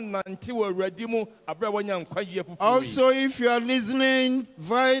 Also, if you are listening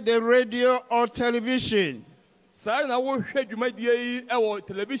via the radio or television, and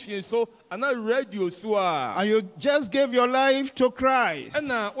you just gave your life to Christ,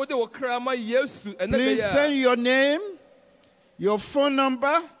 please send your name, your phone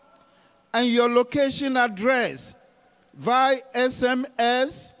number, and your location address via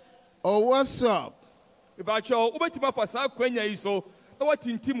SMS or WhatsApp.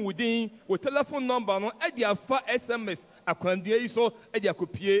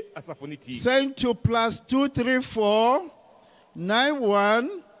 Send to +234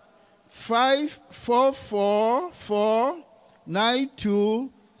 91 5444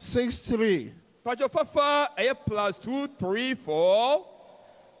 9263.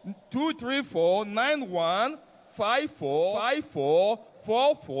 +234 91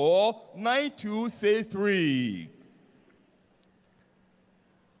 54449263.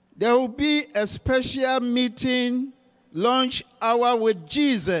 There will be a special meeting, lunch hour with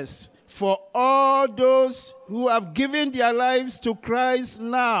Jesus for all those who have given their lives to Christ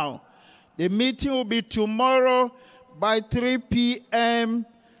now. The meeting will be tomorrow by 3 p.m.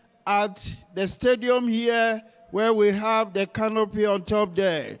 at the stadium here, where we have the canopy on top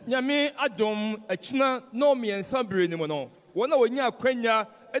there. Nyame adom achina no miensa bere ni mo no. Wona wonya akwanya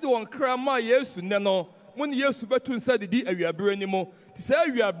e de won krama Yesu ne no. Mo ne Yesu betu nsa didi awiabere ni mo.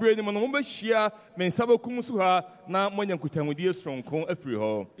 say we are brain mo no be hia me nsabokum so ha na monya nkutamudi esronko afiri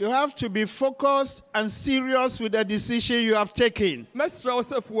ho. You have to be focused and serious with the decision you have taken. Mesra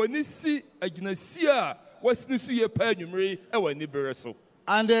wasef woni si aginasi a wasini so ye pa anwumre e wani bere so.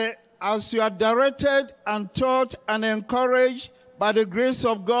 And as you are directed and taught and encouraged by the grace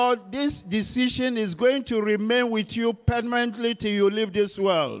of God, this decision is going to remain with you permanently till you leave this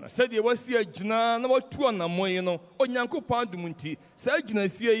world. Said you was here, Jina, no two on the moino, or Yanko Pandumunti, said Jina,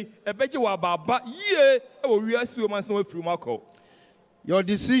 a better wababa, ye, or we are so much no through Marco. Your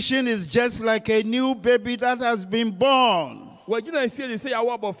decision is just like a new baby that has been born. What did I say? They say, I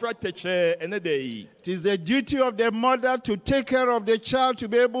want a frat teacher and a day. It is the duty of the mother to take care of the child to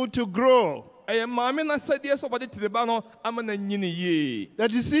be able to grow. The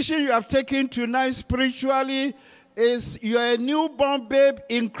decision you have taken tonight spiritually is you are a newborn babe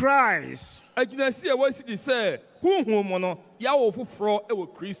in Christ. And it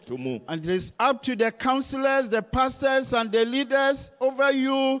is up to the counselors, the pastors, and the leaders over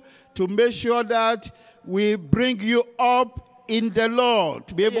you to make sure that we bring you up in the Lord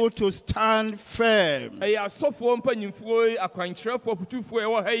to be able to stand firm.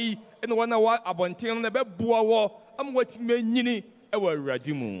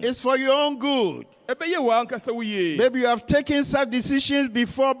 It's for your own good. Maybe you have taken such decisions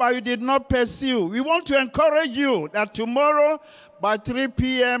before, but you did not pursue. We want to encourage you that tomorrow by 3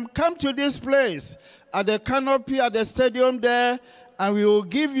 p.m., come to this place at the canopy at the stadium there, and we will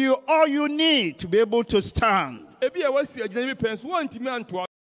give you all you need to be able to stand.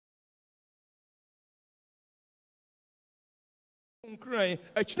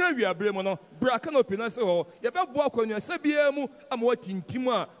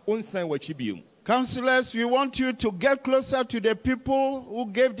 Counselors, we want you to get closer to the people who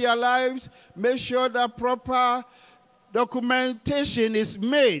gave their lives. Make sure that proper documentation is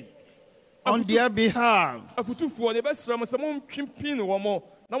made on their behalf.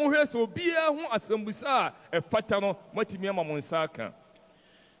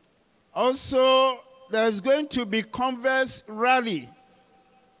 Also, there is going to be Converse rally.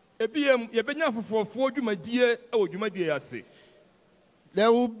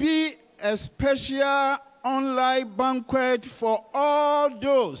 There will be a special online banquet for all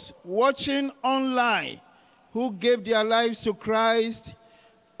those watching online who gave their lives to Christ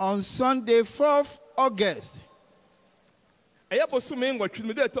on Sunday, 4th August. Our pastor,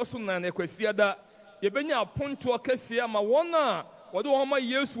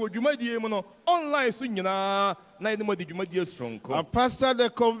 the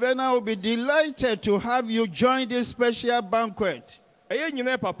convener, will be delighted to have you join this special banquet.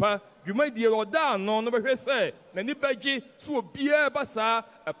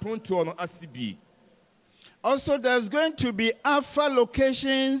 Also, there's going to be Alpha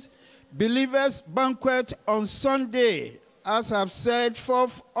Locations Believers Banquet on Sunday, as I've said,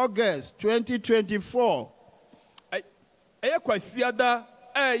 4th August 2024.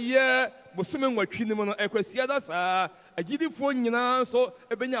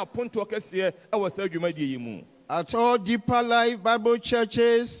 At all Deeper Life Bible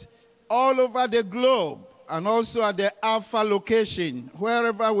churches all over the globe, and also at the Alpha location,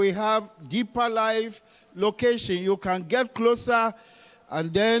 wherever we have Deeper Life location, you can get closer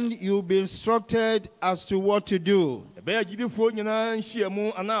and then you'll be instructed as to what to do. The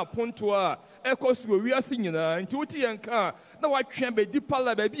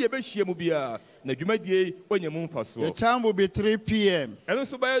time will be 3 p.m.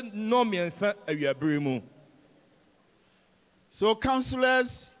 So,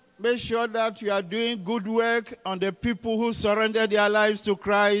 counselors, make sure that you are doing good work on the people who surrendered their lives to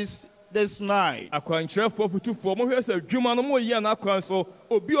Christ this night.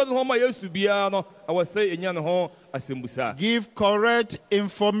 Give correct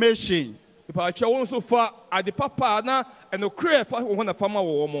information.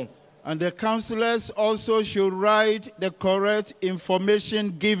 And the counselors also should write the correct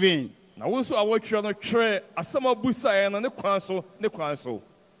information given.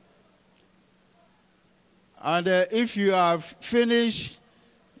 And if you have finished,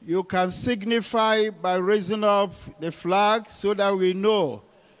 you can signify by raising up the flag so that we know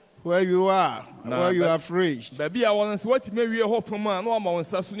where you are, where you have reached.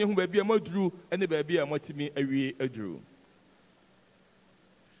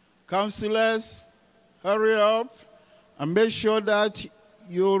 Counselors, hurry up and make sure that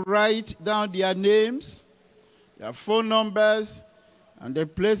you write down their names, their phone numbers, and the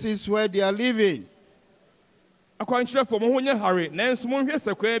places where they are living.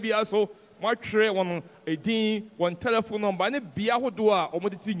 Matwere won edin won telephone number ne bia hodo a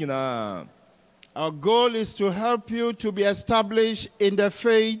omoditi nyina. Our goal is to help you to be established in the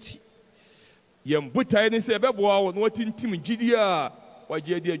faith.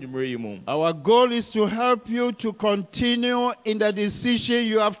 Our goal is to help you to continue in the decision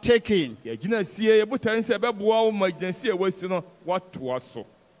you have taken.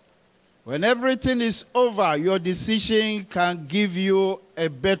 When everything is over, your decision can give you a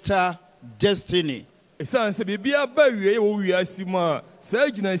better destiny.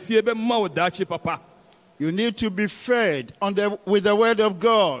 You need to be fed with the word of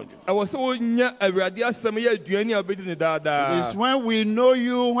God. It is when we know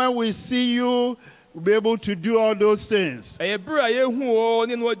you, when we see you, we'll be able to do all those things.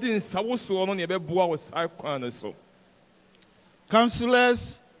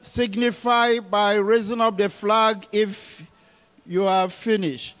 Counselors, signify by raising up the flag if you are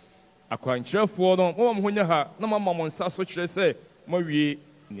finished.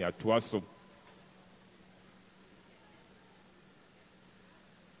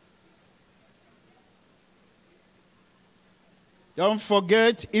 Don't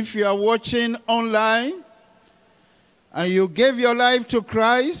forget, if you are watching online and you gave your life to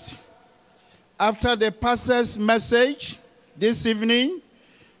Christ, after the pastor's message this evening,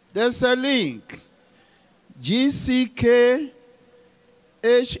 there's a link,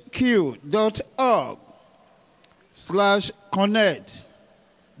 gckhq.org/connect.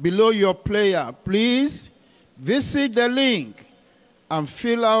 Below your player, please visit the link and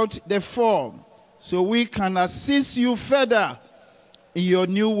fill out the form so we can assist you further in your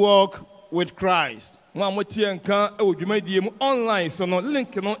new walk with Christ. Online so no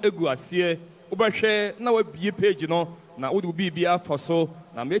link no egu asie obehwe na wabie page no na wodu bibia faso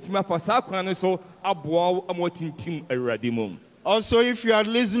na metima fasa kwan no so aboa amotintim awurade mum. Also, if you are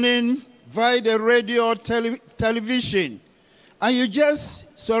listening via the radio or television and you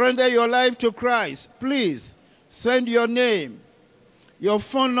just surrender your life to Christ, please send your name, your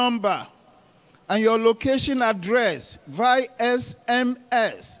phone number, and your location address via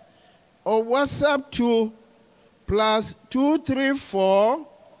SMS or WhatsApp to +234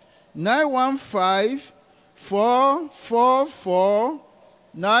 915 444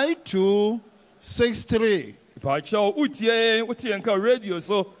 9263. Pacho utie nka radio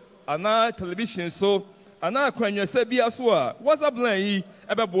so ana television so ana kwanya se bia so a WhatsApp line yi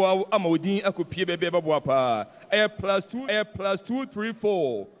ebeboa amaodin akopie bebe ebeboa pa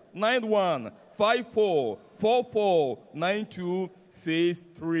 +234 91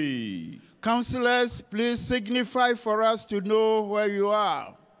 54449263. Counselors, please signify for us to know where you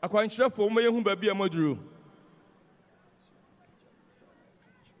are. Akwanchefo mo yehu ba bia moduru.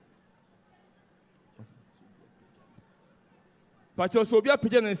 Pacho so bia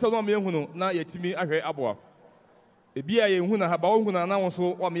pege ne nsa no me yehu no na yetimi ahwe aboa. Ebia yehu na haba wohu na wo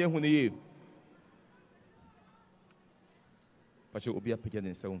so wa me yehu ne ye. Pacho obia pege ne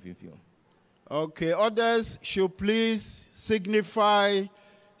nsa wo mfimfio. Okay, others should please signify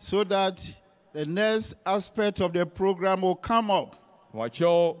so that the next aspect of the program will come up. There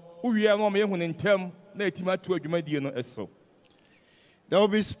will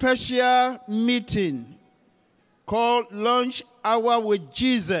be special meeting called Lunch Hour with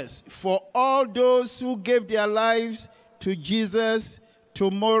Jesus for all those who gave their lives to Jesus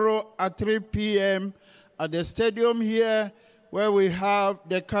tomorrow at 3 p.m. at the stadium here where we have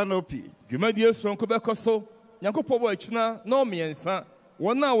the canopy. Please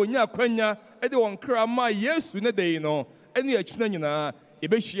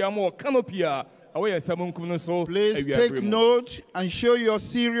take note and show your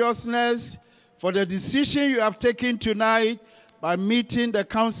seriousness for the decision you have taken tonight by meeting the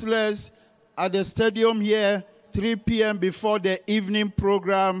counselors at the stadium here 3 p.m. before the evening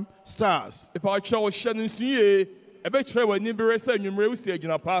program starts.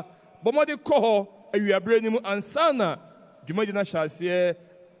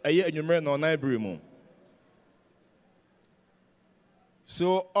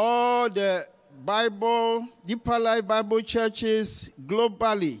 So all the Deeper Life Bible churches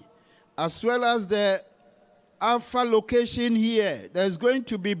globally, as well as the Alpha location here, there's going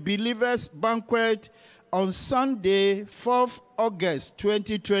to be Believers Banquet on Sunday, 4th August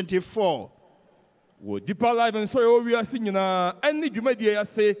 2024. Deeper Life and so we are singing any Jumedia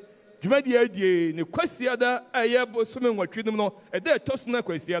say Jumedia ne kwasiada ayebo so men watwedum no e dey tosuna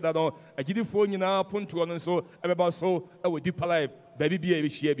kwasiada no agidifo nyina ponto no so ebeba so e wo Deeper Life baby bia e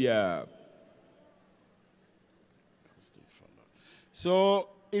hia bia. So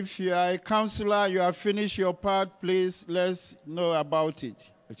if you are a counselor, you have finished your part, please let's know about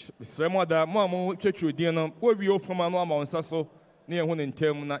it. Sremada, Mamma, Church, Dinner, where we all from Anoma on Sasso, near one in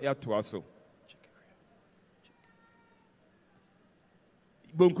Termina Yatuaso.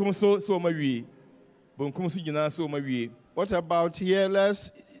 Bunkumso, so Marie. Bunkumsina, so Marie. What about here?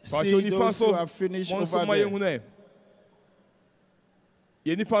 Let's see those who have finished over there.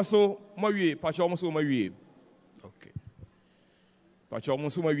 Yenifaso, Marie, Pachomoso Marie. Okay.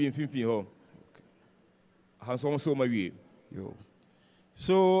 Pachomoso Marie in Finfi. Okay. Hansomoso Marie.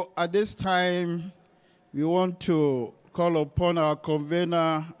 So at this time, we want to call upon our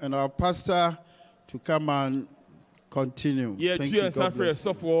convener and our pastor to come and continue. Thank you. God bless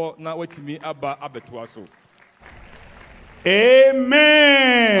you.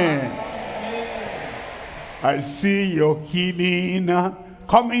 Amen. I see your healing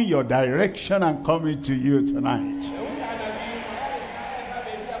coming your direction and coming to you tonight.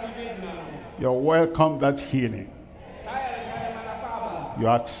 You're welcome that healing. You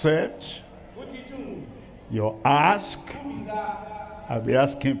accept, you ask. I'll be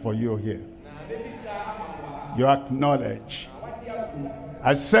asking for you here. You acknowledge.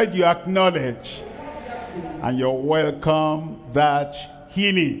 I said you acknowledge, and you're welcome that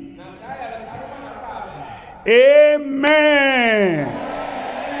healing. Amen.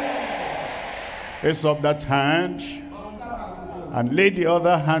 Raise up that hand and lay the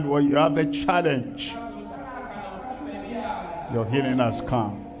other hand where you have the challenge. Your healing has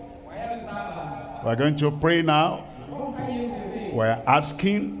come. We're going to pray now. We're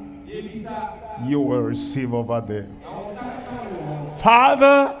asking, you will receive over there.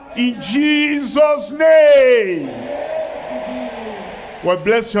 Father, in Jesus' name, we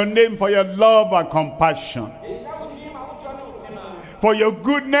bless your name for your love and compassion, for your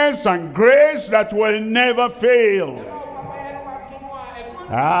goodness and grace that will never fail.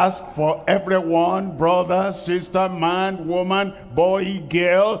 Ask for everyone, brother, sister, man, woman, boy,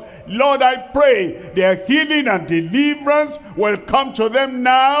 girl. Lord, I pray their healing and deliverance will come to them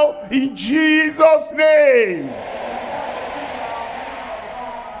now in Jesus' name.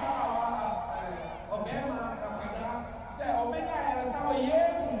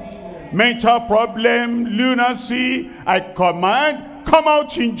 Mental problem, lunacy, I command, come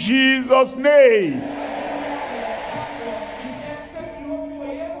out in Jesus' name.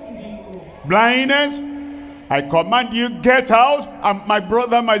 Blindness, I command you, get out. And my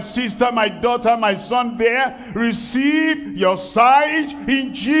brother, my sister, my daughter, my son there, receive your sight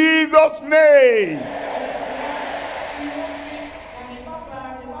in Jesus' name.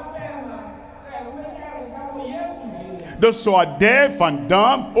 Those who are deaf and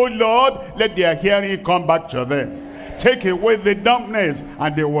dumb, oh Lord, let their hearing come back to them. Take away the dumbness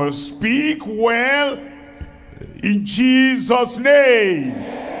and they will speak well in Jesus' name.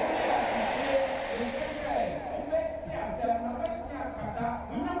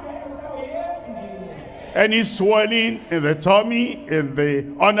 Any swelling in the tummy, in the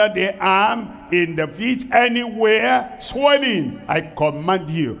under the arm, in the feet, anywhere, swelling, I command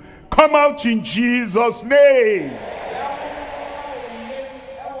you, come out in Jesus' name.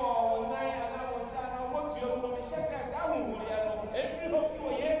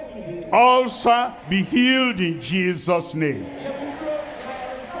 Ulcer, be healed in Jesus' name.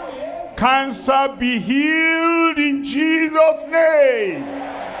 Cancer, be healed in Jesus' name.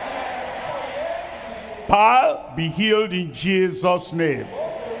 Pal, be healed in Jesus' name.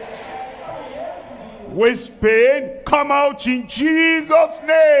 Waist pain, come out in Jesus'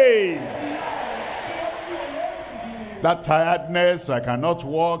 name. That tiredness, I cannot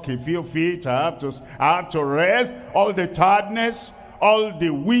walk, I feel fit, I have to rest, all the tiredness, all the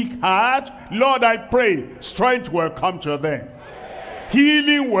weak heart, Lord, I pray, strength will come to them.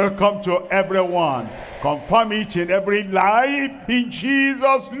 Healing will come to everyone. Confirm it in every life in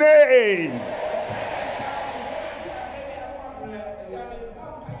Jesus' name.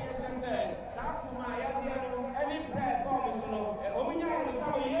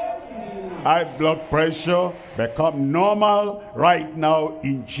 High blood pressure become normal right now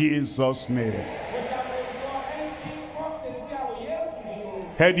in Jesus' name.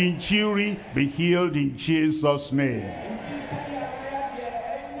 Head injury be healed in Jesus' name.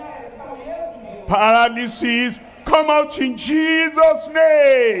 Paralysis come out in Jesus'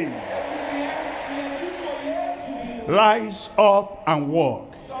 name. Rise up and walk.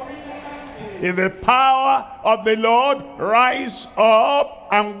 In the power of the Lord, rise up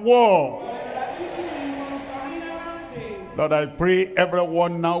and walk. Lord, I pray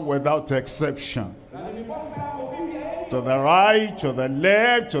everyone now without exception. To the right, to the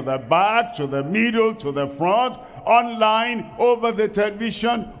left, to the back, to the middle, to the front, online, over the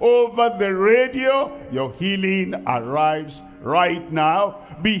television, over the radio, your healing arrives right now.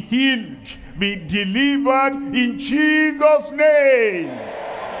 Be healed, be delivered in Jesus' name.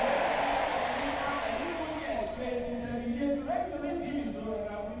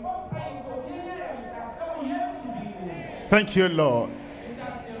 Thank you, Lord.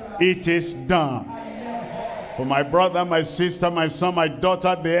 It is done. For my brother, my sister, my son, my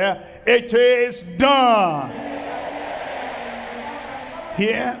daughter there, it is done.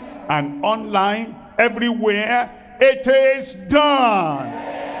 Here and online, everywhere, it is done.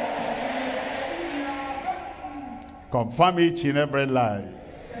 Confirm it in every life.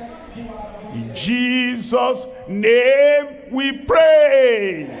 In Jesus' name we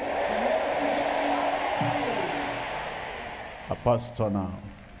pray. A pastor now.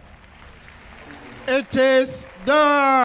 It is done.